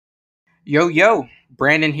Yo,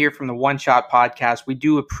 Brandon here from the One Shot Podcast. We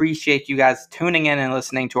do appreciate you guys tuning in and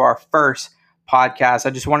listening to our first podcast.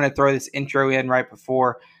 I just wanted to throw this intro in right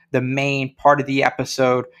before the main part of the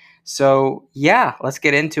episode. So, yeah, let's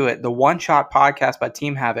get into it. The One Shot Podcast by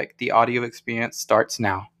Team Havoc. The audio experience starts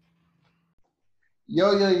now.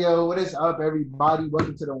 Yo, what is up, everybody?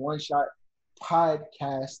 Welcome to the One Shot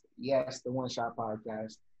Podcast. Yes, the One Shot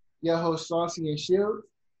Podcast. Your host, Saucy and Shield.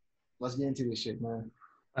 Let's get into this shit, man.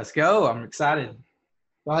 Let's go. I'm excited.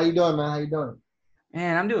 So how you doing, man? How you doing?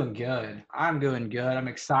 Man, I'm doing good. I'm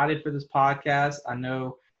excited for this podcast. I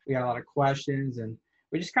know we got a lot of questions and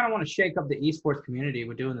we just kind of want to shake up the esports community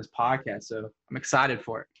with doing this podcast. So I'm excited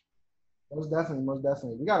for it. Most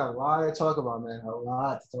definitely. We got a lot to talk about, man. A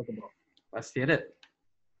lot to talk about. Let's get it.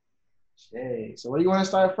 Hey, so where do you want to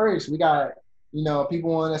start first? We got,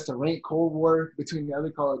 people want us to rank Cold War between the other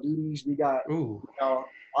Call of Duties. We got,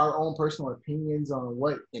 our own personal opinions on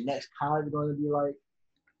what the next COD is going to be like.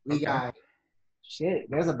 We got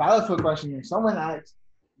There's a Battlefield question here. Someone asked,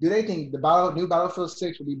 do they think the new Battlefield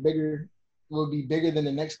 6 will be bigger than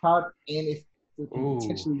the next COD, and if it can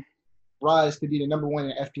potentially rise to be the number one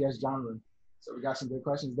in the FPS genre? So we got some good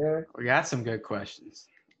questions there. We got some good questions.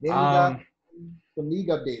 Then we got some league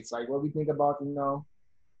updates, like what we think about,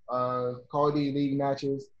 Call of Duty league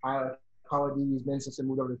matches, how Call of Duty has been since it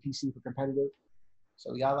moved over to PC for competitive.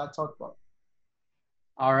 So we got a lot to talk about.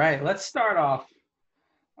 All right, let's start off.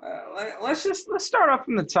 Let's start off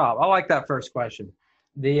from the top. I like that first question.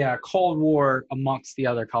 The Cold War amongst the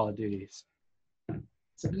other Call of Duties.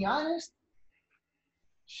 To be honest,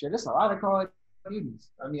 it's a lot of Call of Duties.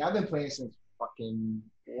 I mean, I've been playing since fucking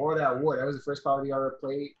World at War. That was the first Call of Duty I ever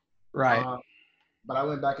played. Right. But I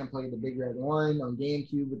went back and played the Big Red One on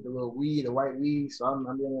GameCube with the little Wii, the white Wii. So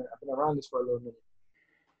I've been around this for a little minute.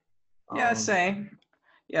 Yeah, same.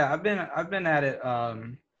 Yeah, I've been at it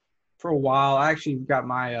for a while. I actually got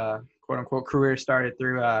my quote unquote career started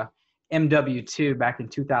through MW2 back in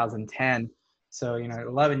 2010. So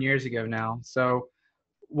 11 years ago now. So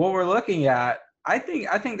what we're looking at, I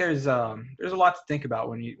think there's a lot to think about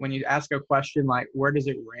when you ask a question like where does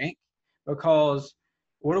it rank, because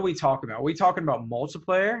what are we talking about? Are we talking about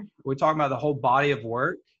multiplayer? Are we talking about the whole body of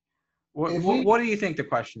work? What do you think the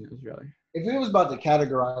question is really? If it was about to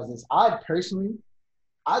categorize this, I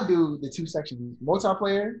do the two sections: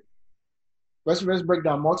 multiplayer. Let's break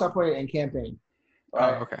down multiplayer and campaign.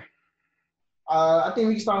 Right? Oh, okay. I think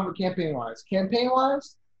we can start with campaign wise.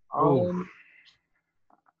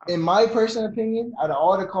 In my personal opinion, out of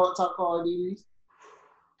all the top Call of Duties,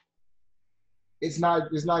 it's not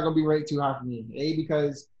gonna be ranked too high for me.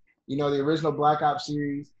 Because the original Black Ops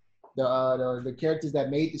series, the characters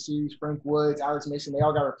that made the series, Frank Woods, Alex Mason, they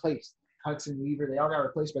all got replaced. Hudson Weaver, they all got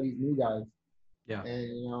replaced by these new guys. Yeah.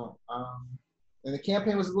 And and the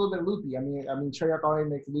campaign was a little bit loopy. I mean Treyarch already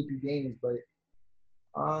makes loopy games, but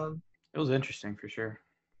it was interesting for sure.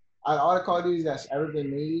 Out of all the Call of Duties that's ever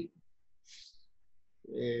been made,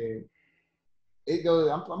 it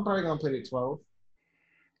goes. I'm probably gonna put it 12.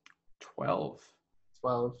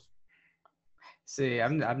 12. See,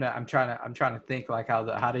 I'm trying to think like how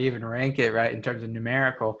to even rank it right in terms of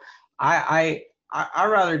numerical. I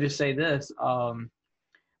rather just say this.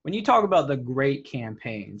 When you talk about the great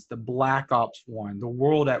campaigns, the Black Ops 1, the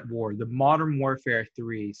World at War, the Modern Warfare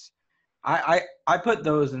 3s, I put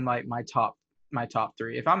those in like my top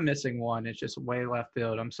 3. If I'm missing one, it's just way left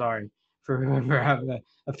field. I'm sorry for whoever having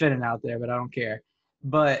a fitting out there, but I don't care.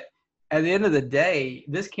 But at the end of the day,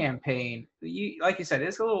 this campaign, like you said,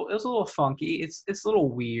 it's a little funky. It's a little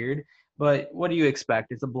weird. But what do you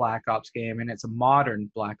expect? It's a Black Ops game, and it's a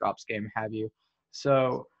modern Black Ops game. Have you?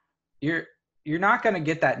 So you're not going to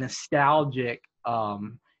get that nostalgic. What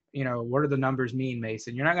do the numbers mean,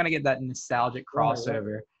 Mason? You're not going to get that nostalgic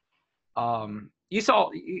crossover. You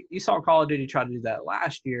saw Call of Duty try to do that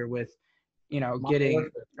last year with getting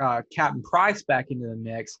Captain Price back into the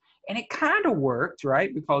mix, and it kind of worked,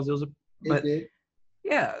 right? Because it did.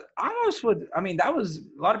 Yeah, I almost would. I mean, that was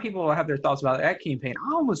a lot of people have their thoughts about that campaign.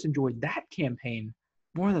 I almost enjoyed that campaign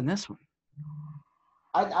more than this one.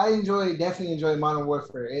 I definitely enjoyed Modern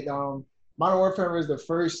Warfare. Modern Warfare was the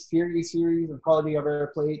first series of Call of Duty I've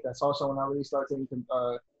ever played. That's also when I really started taking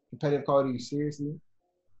competitive Call of Duty seriously.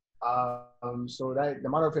 So that the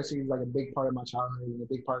Modern Warfare series is like a big part of my childhood and a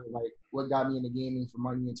big part of like what got me into gaming for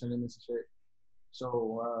money and tournaments and shit.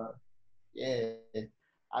 So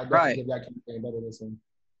I definitely give that campaign better than this one.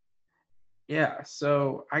 Yeah,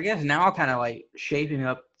 so I guess now kind of like shaping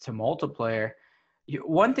up to multiplayer.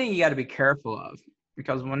 One thing you got to be careful of,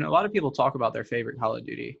 because when a lot of people talk about their favorite Call of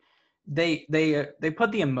Duty, they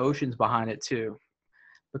put the emotions behind it too.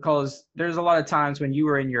 because there's a lot of times when you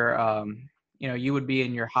were in your, you would be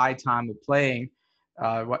in your high time of playing,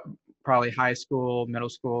 probably high school, middle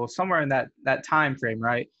school, somewhere in that time frame,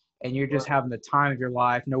 right? And you're just having the time of your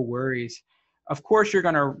life, no worries. Of course, you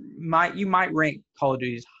might rank Call of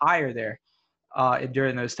Duty higher there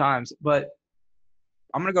during those times, but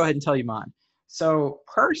I'm gonna go ahead and tell you mine. So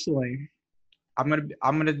personally, I'm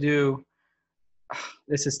gonna do.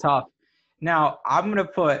 This is tough. Now I'm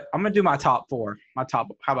gonna do my top four. How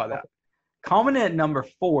about that? Coming in at number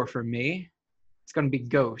 4 for me, it's gonna be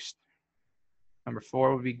Ghost. Number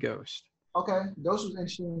 4 would be Ghost. Okay, Ghost was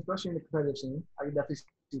interesting, especially in the competitive scene. I can definitely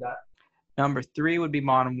see that. Number 3 would be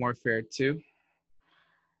Modern Warfare 2.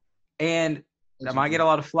 And I might get a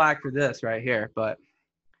lot of flack for this right here, but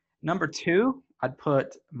number 2, I'd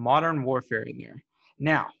put Modern Warfare in there.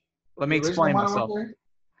 Now, let me explain myself.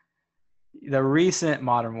 The recent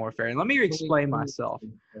Modern Warfare. And let me explain myself.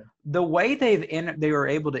 The way they were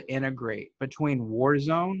able to integrate between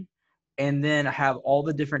Warzone and then have all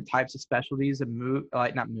the different types of specialties and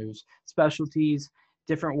specialties,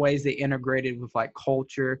 different ways they integrated with like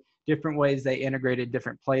culture, different ways they integrated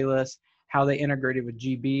different playlists, how they integrated with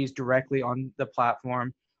GBs directly on the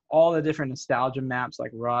platform, all the different nostalgia maps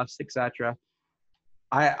like Rust, etc.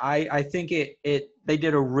 I think they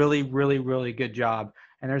did a really, really, really good job.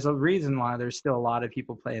 And there's a reason why there's still a lot of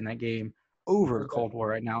people playing that game over Cold War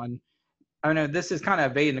right now. And I know this is kind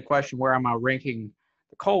of evading the question, where am I ranking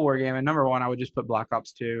the Cold War game? And number 1, I would just put Black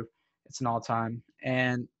Ops 2. It's an all-time.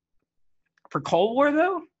 And for Cold War,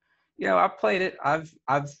 though, I've played it. I've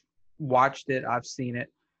watched it. I've seen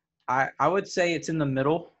it. I would say it's in the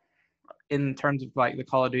middle in terms of like the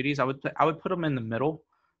Call of Duties. I would put them in the middle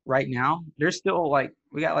right now. There's still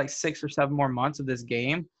we got 6 or 7 more months of this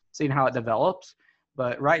game, seeing how it develops.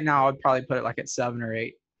 But right now, I'd probably put it at 7 or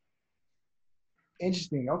 8.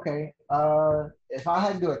 Interesting. Okay. If I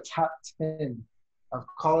had to do a top 10 of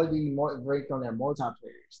Call of Duty ranked on their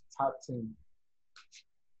multiplayers, top 10,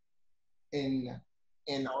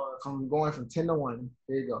 from going from 10 to 1,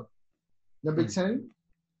 there you go. Number 10,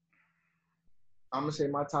 I'm gonna say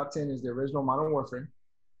my top 10 is the original Modern Warfare.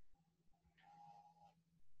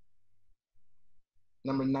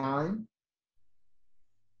 Number 9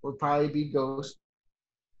 would probably be Ghost.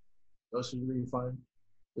 Ghost was really fun.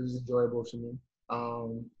 It was enjoyable for me.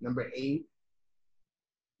 Number 8,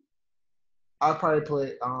 I'll probably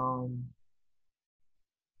put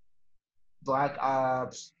Black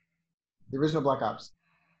Ops, the original Black Ops.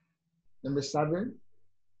 Number 7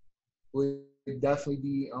 would definitely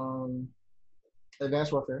be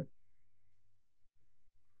Advanced Warfare.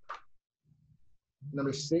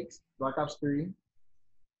 Number 6, Black Ops 3.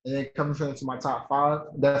 And then coming into my top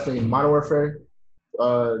 5, definitely Modern Warfare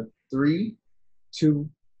 3, 2.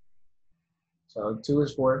 So 2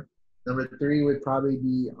 is 4. Number 3 would probably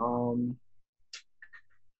be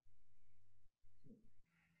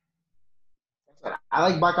I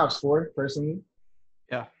like Black Ops 4 personally.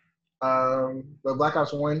 Yeah. But Black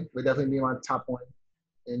Ops 1 would definitely be my top 1.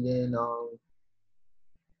 And then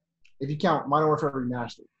if you count Modern Warfare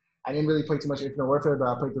Remastered, I didn't really play too much Infinite Warfare, but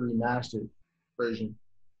I played the remastered version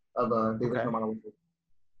of the original Modern Warfare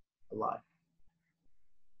a lot.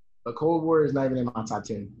 But Cold War is not even in my top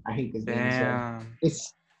 10. I hate this game. So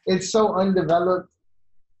it's so undeveloped.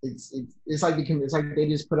 It's like they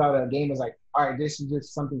just put out a game. It's like, all right, this is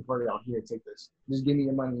just something for y'all. Here, take this. Just give me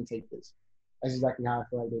your money and take this. That's exactly how I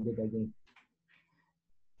feel like they did that game.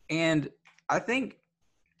 And I think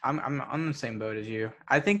I'm on the same boat as you.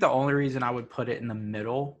 I think the only reason I would put it in the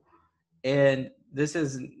middle, and this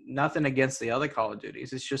is nothing against the other Call of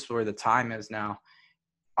Duties, it's just where the time is now.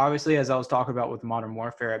 Obviously, as I was talking about with Modern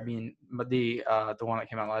Warfare, I mean, the one that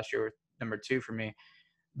came out last year, number 2 for me,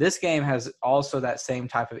 this game has also that same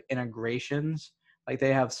type of integrations. Like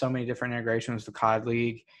they have so many different integrations with COD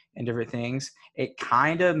League and different things. It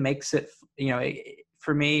kind of makes it,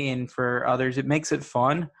 for me and for others, it makes it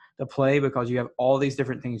fun to play because you have all these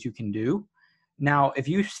different things you can do. Now, if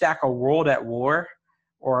you stack a World at War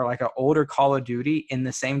or like an older Call of Duty in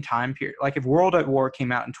the same time period, like if World at War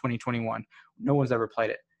came out in 2021, no one's ever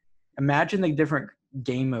played it. Imagine the different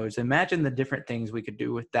game modes. Imagine the different things we could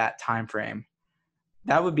do with that time frame.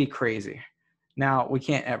 That would be crazy. Now,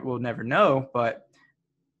 we'll never know, but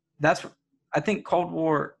I think Cold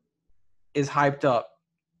War is hyped up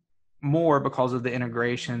more because of the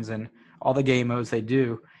integrations and all the game modes they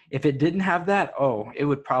do. If it didn't have that, it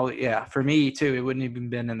would probably, for me too, it wouldn't even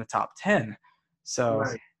been in the top 10. So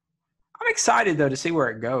right. I'm excited though to see where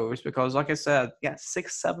it goes because like I said,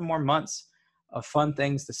 6-7 more months of fun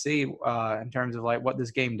things to see in terms of like what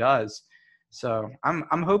this game does. So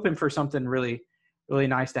I'm hoping for something really, really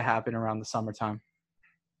nice to happen around the summertime.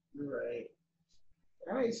 Right.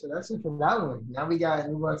 All right, so that's it for that one. Now we got to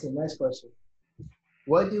move on to the next question.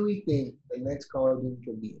 What do we think the next Call of Duty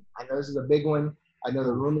could be? I know this is a big one. I know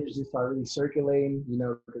the rumors just are really circulating,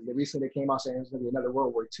 because they recently came out saying it's going to be another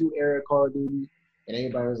World War II era Call of Duty, and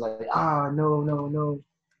everybody was like, no, no, no.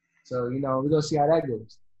 So, we're going to see how that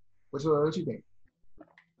goes. What you think?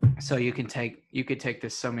 So you could take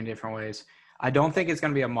this so many different ways. I don't think it's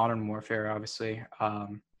going to be a Modern Warfare, obviously.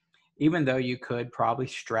 Even though you could probably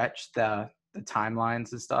stretch the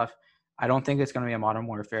timelines and stuff, I don't think it's going to be a Modern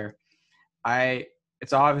Warfare.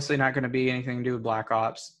 It's obviously not going to be anything to do with Black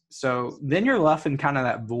Ops. So then you're left in kind of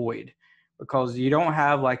that void because you don't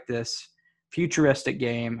have like this futuristic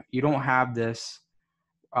game. You don't have this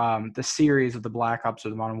the series of the Black Ops or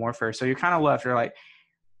the Modern Warfare. So you're kind of left. You're like,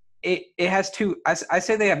 it has two. I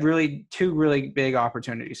say they have two really big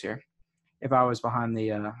opportunities here. If I was behind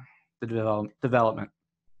the development,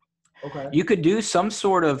 okay, you could do some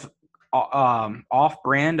sort of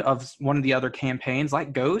off-brand of one of the other campaigns,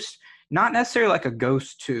 like Ghost. Not necessarily like a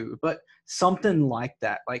Ghost 2, but something like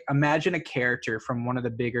that. Like imagine a character from one of the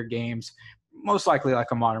bigger games, most likely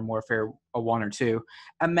like a Modern Warfare, a 1 or 2.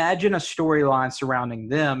 Imagine a storyline surrounding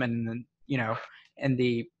them, and in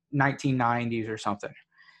the 1990s or something.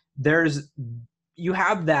 You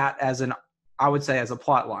have that as I would say as a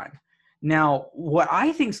plot line. Now, what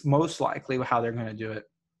I think is most likely how they're going to do it,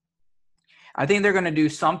 I think they're going to do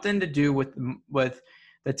something to do with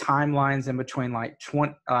the timelines in between like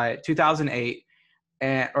 2008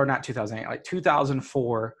 or not 2008, like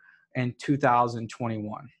 2004 and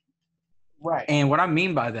 2021. Right. And what I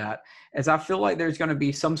mean by that is I feel like there's going to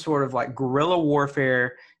be some sort of like guerrilla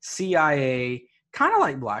warfare, CIA, kind of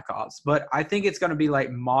like Black Ops, but I think it's going to be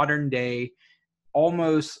like modern day,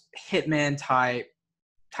 almost Hitman type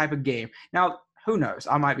of game. Now, who knows?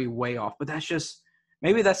 I might be way off, but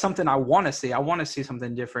maybe that's something I want to see. I want to see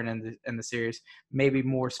something different in the series, maybe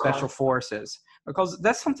more special forces, because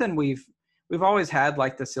that's something we've always had,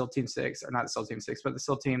 like the SEAL Team 6, or not the SEAL Team 6, but the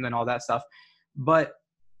SEAL Team and all that stuff. But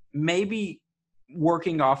maybe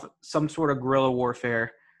working off some sort of guerrilla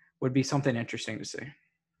warfare would be something interesting to see.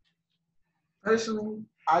 Personally,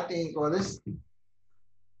 I think, my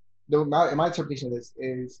interpretation of this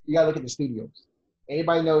is you gotta look at the studios.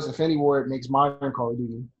 Anybody knows Infinity Ward makes modern Call of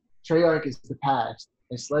Duty. Treyarch is the past,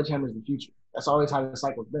 and Sledgehammer is the future. That's always how the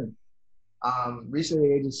cycle's been. Recently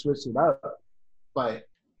they just switched it up, but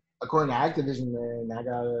according to Activision,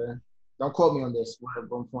 man, don't quote me on this, but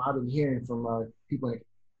from what I've been hearing from people in the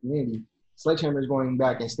community, Sledgehammer is going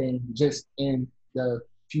back and staying just in the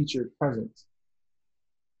future present.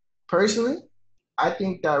 Personally, I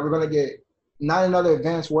think that we're gonna get not another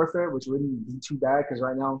Advanced Warfare, which wouldn't be too bad because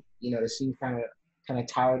right now, the scene kind of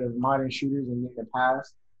tired of modern shooters in the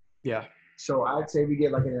past. Yeah. So I'd say we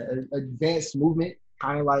get like an advanced movement,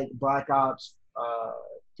 kind of like Black Ops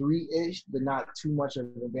 3-ish, but not too much of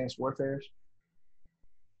Advanced Warfare.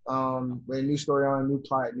 With a new story on, new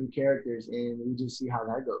plot, new characters, and we just see how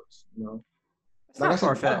that goes. It's like not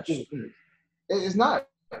far-fetched. It's not,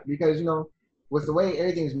 because with the way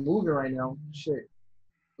everything's moving right now, shit,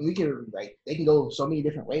 they can go so many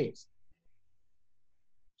different ways.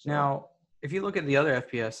 So, now, if you look at the other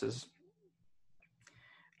FPSs,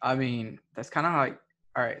 I mean, that's kind of like,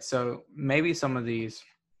 all right, so maybe some of these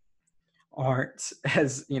aren't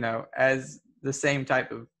as the same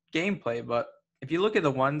type of gameplay, but if you look at the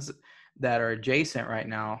ones that are adjacent right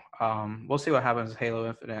now, we'll see what happens with Halo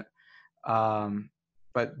Infinite.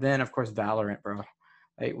 But then, of course, Valorant, bro.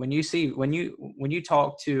 Like when you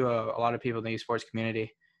talk to a lot of people in the esports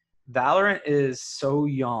community, Valorant is so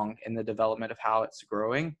young in the development of how it's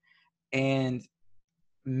growing, and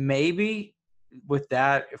maybe with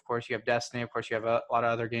that, of course, you have Destiny, of course, you have a lot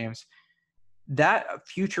of other games. That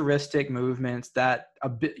futuristic movements, that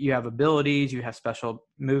you have abilities, you have special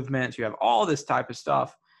movements, you have all this type of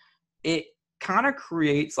stuff. It kind of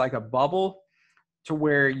creates like a bubble to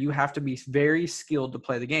where you have to be very skilled to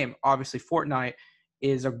play the game. Obviously, Fortnite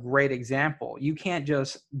is a great example. You can't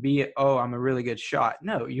just be, I'm a really good shot.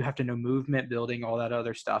 No, you have to know movement, building, all that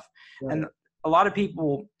other stuff. Right. And a lot of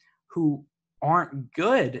people who aren't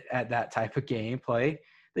good at that type of gameplay,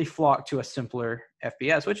 they flock to a simpler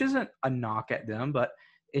FPS, which isn't a knock at them, but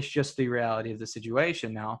it's just the reality of the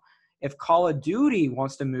situation. Now, if Call of Duty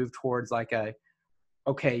wants to move towards like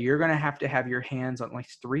you're going to have your hands on like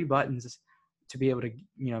 3 buttons to be able to,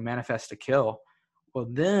 manifest a kill. Well,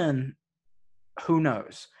 then who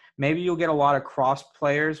knows? Maybe you'll get a lot of cross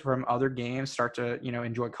players from other games start to,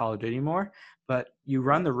 enjoy Call of Duty more, but you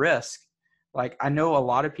run the risk. Like I know a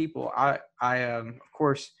lot of people, I of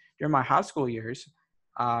course, during my high school years,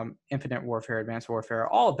 Infinite Warfare, Advanced Warfare,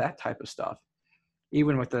 all of that type of stuff.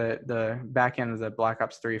 even with the back end of the Black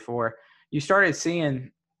Ops 3, 4, you started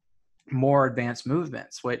seeing more advanced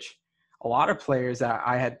movements, which a lot of players that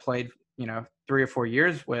I had played, 3 or 4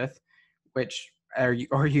 years with, which are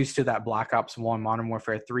used to that Black Ops 1 Modern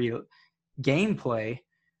Warfare 3 gameplay,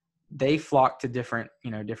 they flocked to different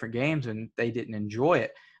games and they didn't enjoy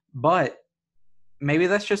it. But maybe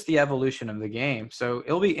that's just the evolution of the game. So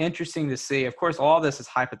it'll be interesting to see. Of course, all this is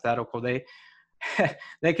hypothetical. They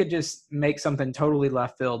they could just make something totally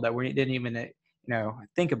left field that we didn't even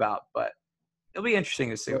think about. But it'll be interesting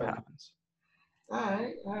to see what happens. All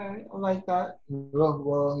right. I like that.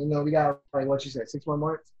 Well, we got like what you said, 6 more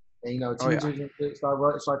months, and teams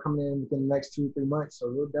are start coming in within the next 2-3 months.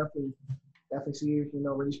 So we'll definitely see if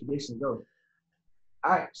where these predictions go.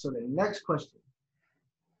 All right. So the next question.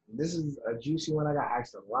 This is a juicy one I got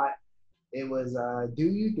asked a lot. It was, do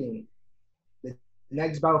you think the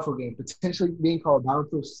next Battlefield game, potentially being called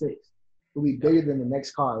Battlefield 6, will be bigger than the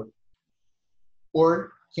next COD?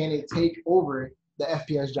 Or can it take over the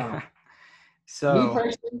FPS genre? So, me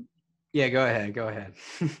personally, yeah, go ahead.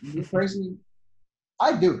 Me personally,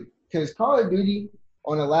 I do. Because Call of Duty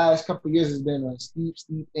on the last couple of years has been a steep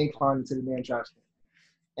incline to the man trash game.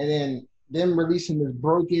 And then them releasing this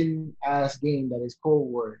broken ass game that is Cold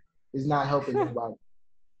War is not helping nobody.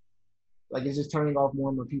 Like, it's just turning off more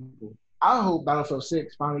and more people. I hope Battlefield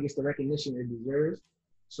 6 finally gets the recognition it deserves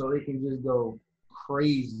so they can just go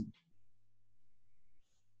crazy.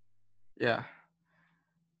 Yeah.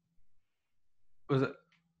 Was it?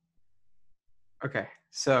 Okay.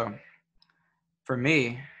 So for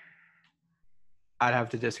me, I'd have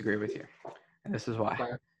to disagree with you. And this is why.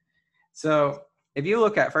 Okay. So if you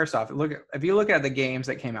look at, first off, if you look at the games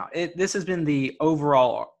that came out, this has been the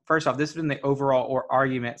overall, first off, this has been the overall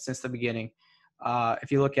argument since the beginning.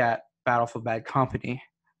 If you look at Battlefield Bad Company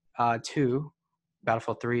 2,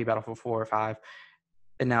 Battlefield 3, Battlefield 4, 5,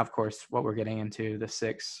 and now, of course, what we're getting into, the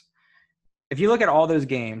 6. If you look at all those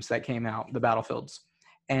games that came out, the Battlefields,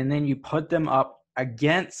 and then you put them up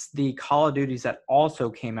against the Call of Duties that also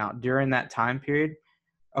came out during that time period,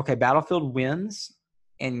 okay, Battlefield wins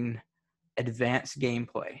in advanced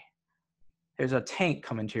gameplay. There's a tank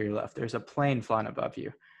coming to your left. There's a plane flying above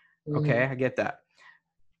you. Okay, I get that.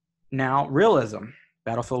 Now, realism,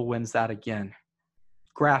 Battlefield wins that again.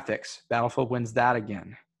 Graphics, Battlefield wins that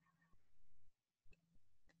again.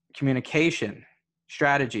 Communication,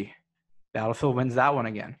 strategy, Battlefield wins that one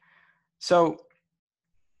again. So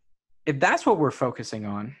if that's what we're focusing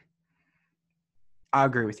on, I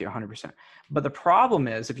agree with you 100%. But the problem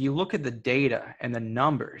is, if you look at the data and the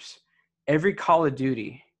numbers, every Call of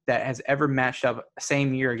Duty that has ever matched up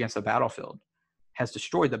same year against the Battlefield has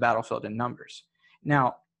destroyed the Battlefield in numbers.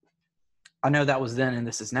 Now, I know that was then and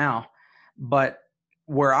this is now, but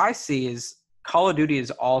where I see is Call of Duty is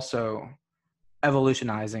also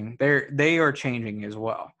evolutionizing. They are changing as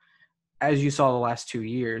well. As you saw the last 2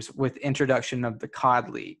 years with introduction of the COD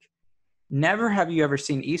League. Never have you ever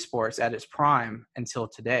seen esports at its prime until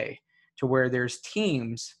today, to where there's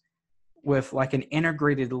teams with like an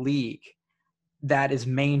integrated league that is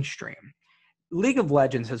mainstream. League of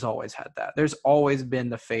Legends has always had that. There's always been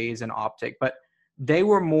the FaZe and Optic, but they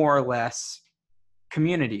were more or less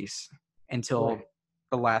communities until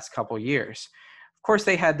the last couple years. Of course,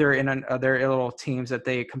 they had their little teams that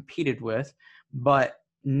they competed with, but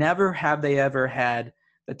never have they ever had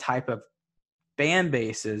the type of fan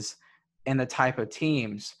bases and the type of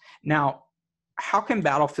teams. Now, how can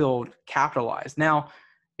Battlefield capitalize? Now,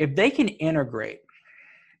 if they can integrate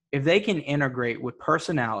with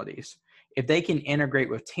personalities, if they can integrate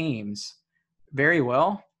with teams, very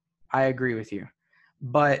well, I agree with you.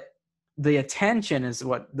 But the attention is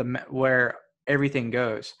where everything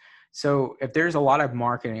goes. So if there's a lot of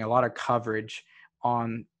marketing, a lot of coverage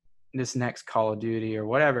on this next Call of Duty or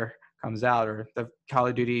whatever comes out, or the Call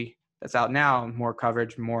of Duty that's out now, more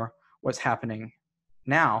coverage, more what's happening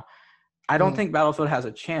now, I don't think Battlefield has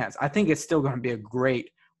a chance. I think it's still going to be a great,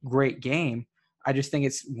 great game. I just think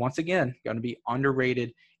it's, once again, going to be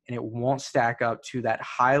underrated, and it won't stack up to that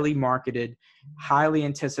highly marketed, highly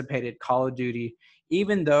anticipated Call of Duty,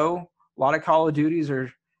 even though a lot of Call of Duties are,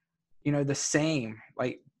 the same.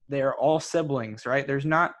 Like, they're all siblings, right?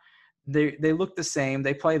 They look the same.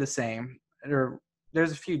 They play the same.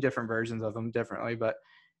 There's a few different versions of them differently, but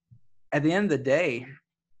at the end of the day,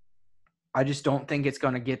 I just don't think it's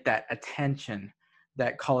going to get that attention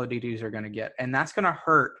that Call of Duties are going to get. And that's going to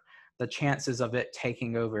hurt the chances of it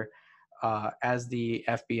taking over as the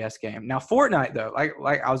FPS game. Now, Fortnite, though,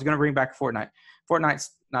 like I was going to bring back Fortnite.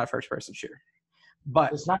 Fortnite's not a first-person shooter.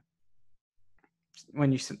 But it's not.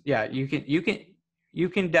 When you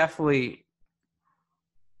can definitely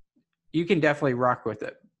you can definitely rock with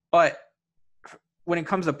it. But when it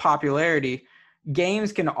comes to popularity,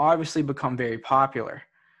 games can obviously become very popular.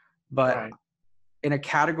 But Right. in a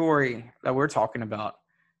category that we're talking about,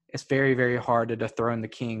 it's very, very hard to dethrone the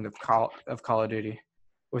king of Call of Duty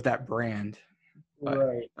with that brand. But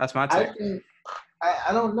Right. that's my I take. think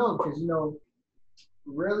I don't know because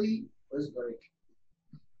really it's like,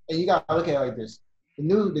 and you gotta look at it like this: the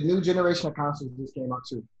new generation of consoles just came out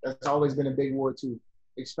too. That's always been a big war too,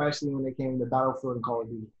 especially when it came to Battlefield and Call of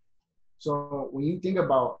Duty. So when you think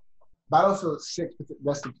about Battlefield 6,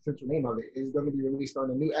 that's the potential name of it, is going to be released on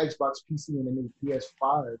the new Xbox PC and the new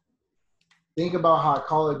PS5. Think about how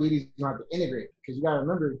Call of Duty is going to have to integrate, because you got to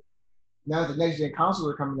remember now that the next gen consoles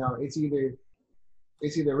are coming out, it's either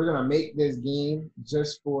we're gonna make this game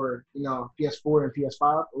just for PS4 and PS5,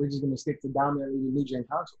 or we're just gonna stick to dominantly the new gen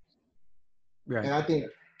consoles. Right. And I think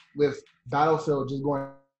with Battlefield just going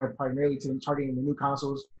primarily to targeting the new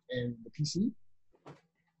consoles and the PC,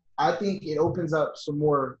 I think it opens up some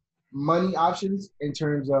more money options in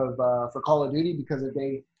terms of for Call of Duty, because if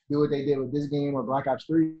they do what they did with this game or Black Ops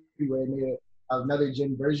 3, where they made another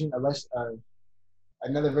gen version,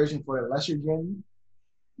 another version for a lesser gen,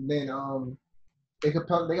 then they could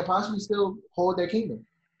possibly still hold their kingdom.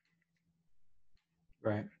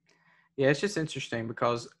 Right. Yeah, it's just interesting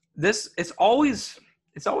because it's always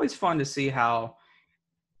fun to see how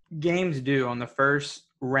games do on the first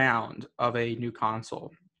round of a new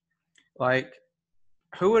console. Like,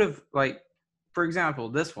 who would have, like, for example,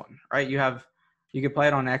 this one, right? You can play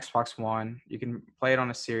it on Xbox One, you can play it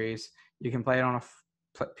on a Series, you can play it on a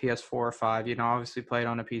PS4 or 5, obviously play it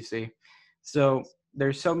on a PC. So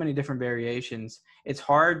there's so many different variations. It's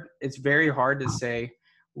very hard to say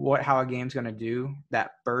how a game's going to do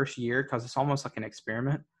that first year, because it's almost like an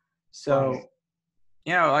experiment. So,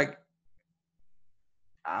 like,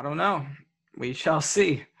 I don't know. We shall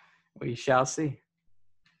see. We shall see.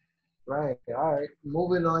 Right. All right.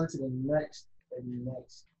 Moving on to the next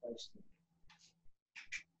question.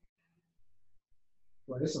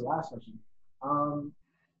 Well, this is the last question.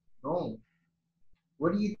 Rome,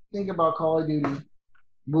 what do you think about Call of Duty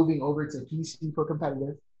moving over to PC for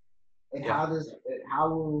competitive, and how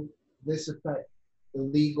will this affect the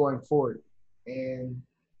league going forward? And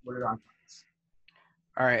what are our thoughts?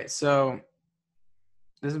 All right. So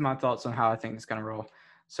this is my thoughts on how I think it's going to roll.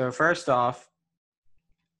 So first off,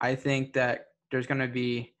 I think that there's going to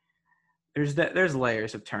be there's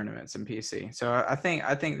layers of tournaments in PC. So I think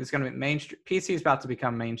it's going to be mainstream. PC is about to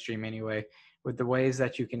become mainstream anyway, with the ways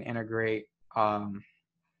that you can integrate, a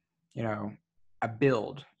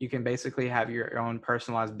build. You can basically have your own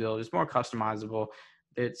personalized build. It's more customizable.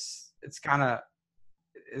 It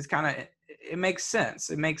makes sense.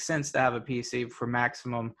 It makes sense to have a PC for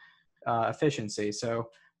maximum efficiency. So,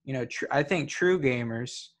 I think true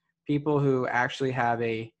gamers, people who actually have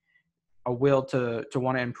a will to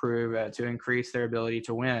want to improve, to increase their ability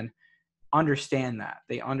to win, understand that.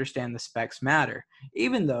 They understand the specs matter.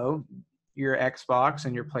 Even though your Xbox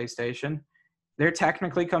and your PlayStation, they're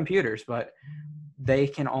technically computers, but they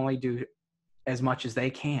can only do as much as they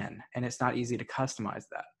can, and it's not easy to customize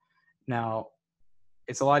that. Now,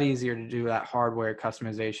 it's a lot easier to do that hardware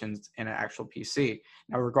customizations in an actual PC.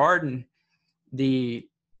 Now, regarding the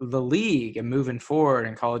league and moving forward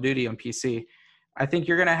in Call of Duty on PC, I think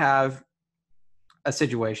you're going to have a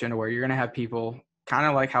situation where you're going to have people kind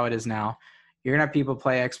of like how it is now. You're going to have people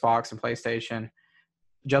play Xbox and PlayStation,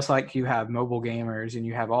 just like you have mobile gamers and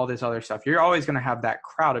you have all this other stuff. You're always going to have that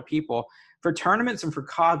crowd of people. For tournaments and for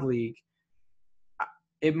COD League,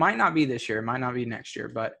 it might not be this year, it might not be next year,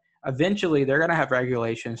 but eventually they're going to have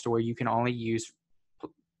regulations to where you can only use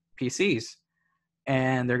PCs,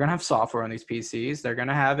 and they're going to have software on these PCs. They're going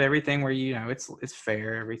to have everything where, it's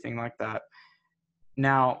fair, everything like that.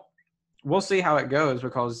 Now, we'll see how it goes,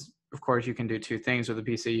 because of course you can do two things with a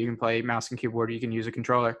PC. You can play mouse and keyboard, or you can use a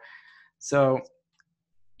controller. So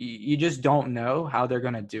you just don't know how they're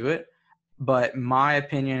going to do it. But my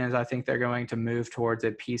opinion is I think they're going to move towards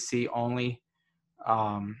a PC only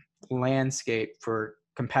landscape for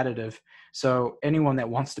competitive. So anyone that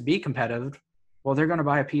wants to be competitive, well, they're going to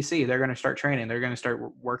buy a PC. They're going to start training. They're going to start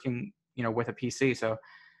working, with a PC. So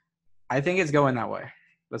I think it's going that way.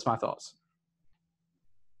 That's my thoughts.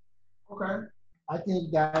 Okay. I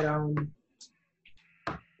think that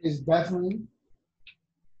is definitely,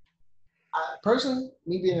 personally,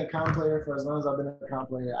 me being a COD player for as long as I've been a COD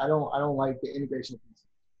player, I don't like the integration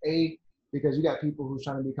piece. Because you got people who's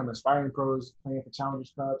trying to become aspiring pros, playing for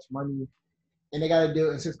Challengers Cups, money, and they got to do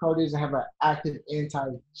it. And since Call of Duty doesn't have an active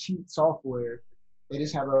anti-cheat software, they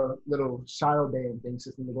just have a little shadow ban thing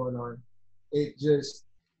system going on. It just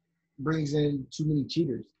brings in too many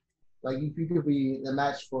cheaters. Like you could be the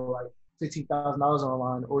match for like $15,000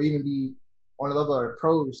 online, or even be on the level of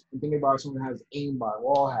pros and think about someone that has aim by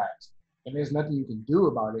wall hacks, and there's nothing you can do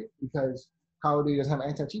about it because Call of Duty doesn't have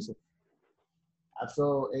anti-cheat system. I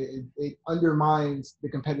feel it undermines the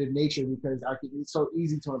competitive nature because it's so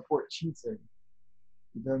easy to import cheats in.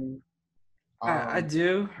 Then, I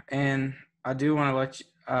do, and I do want to let you.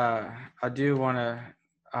 I do want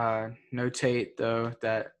to notate though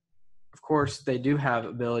that, of course, they do have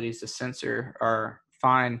abilities to censor or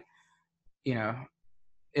find. You know,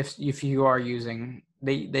 if you are using,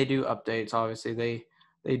 they do updates. Obviously,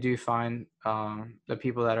 they do find the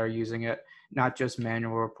people that are using it, not just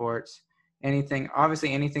manual reports. Anything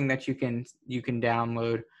that you can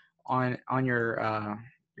download on your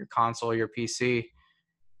console, your PC,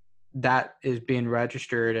 that is being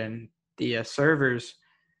registered, and the servers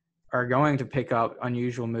are going to pick up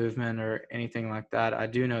unusual movement or anything like that. I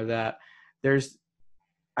do know that.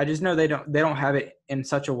 I just know they don't have it in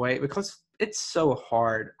such a way because it's so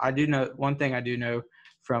hard. I do know one thing. I do know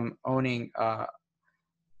from owning a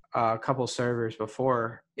couple servers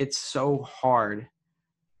before. It's so hard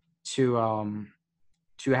to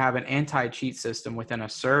have an anti-cheat system within a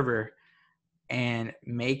server and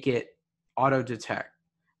make it auto detect.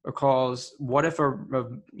 Because what if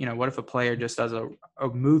a player just does a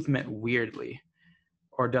movement weirdly,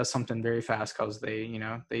 or does something very fast because they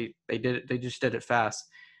just did it fast.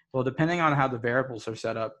 Well, depending on how the variables are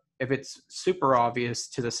set up, if it's super obvious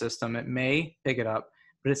to the system, it may pick it up,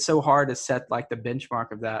 but it's so hard to set like the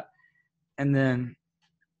benchmark of that. And then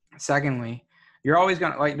secondly, you're always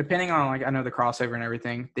going to, like, depending on, like, I know the crossover and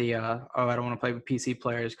everything, I don't want to play with PC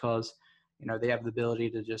players because, they have the ability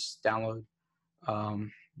to just download, a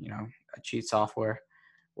cheat software.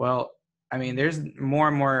 Well, I mean, there's more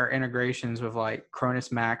and more integrations with like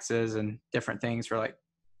Cronus Maxes and different things for like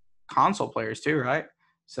console players too, right?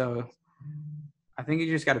 So I think you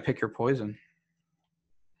just got to pick your poison.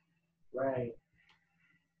 Right.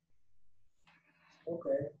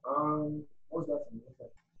 Okay. What was that?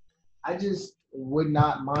 I just would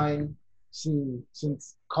not mind seeing,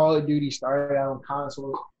 since Call of Duty started out on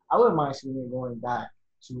consoles, I wouldn't mind seeing it going back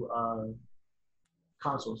to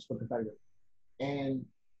consoles for competitive. And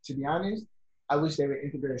to be honest, I wish they would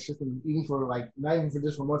integrate a system even for like not even for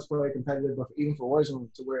just for multiplayer competitive, but even for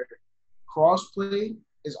Warzone, to where crossplay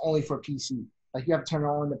is only for PC. Like you have to turn it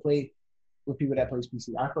on to play with people that plays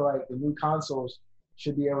PC. I feel like the new consoles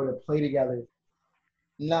should be able to play together.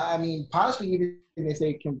 I mean, possibly even if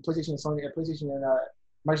they can, PlayStation and Sony, PlayStation and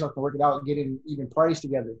Microsoft can work it out, getting even price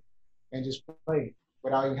together, and just play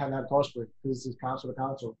without even having that crossplay because it's console to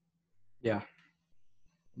console. Yeah.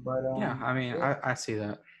 But yeah, I mean, yeah. I see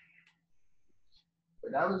that.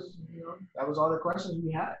 But that was all the questions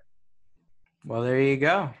we had. Well, there you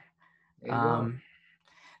go.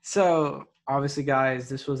 So obviously, guys,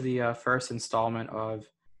 this was the first installment of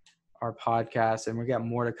our podcast, and we got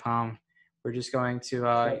more to come. We're just going to,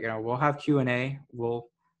 we'll have Q&A. We'll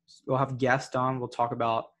have guests on. We'll talk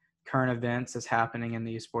about current events that's happening in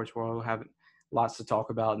the esports world. We'll have lots to talk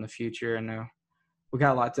about in the future, and we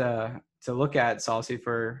got a lot to look at, Saucy,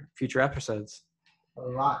 for future episodes. A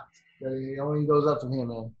lot. It only goes up from here,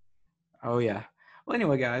 man. Oh, yeah. Well,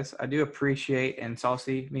 anyway, guys, I do appreciate, and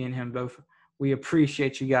Saucy, me and him both, we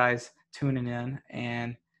appreciate you guys tuning in.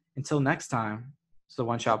 And until next time, it's the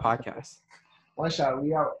One Shot Podcast. One Shot,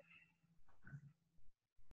 we out.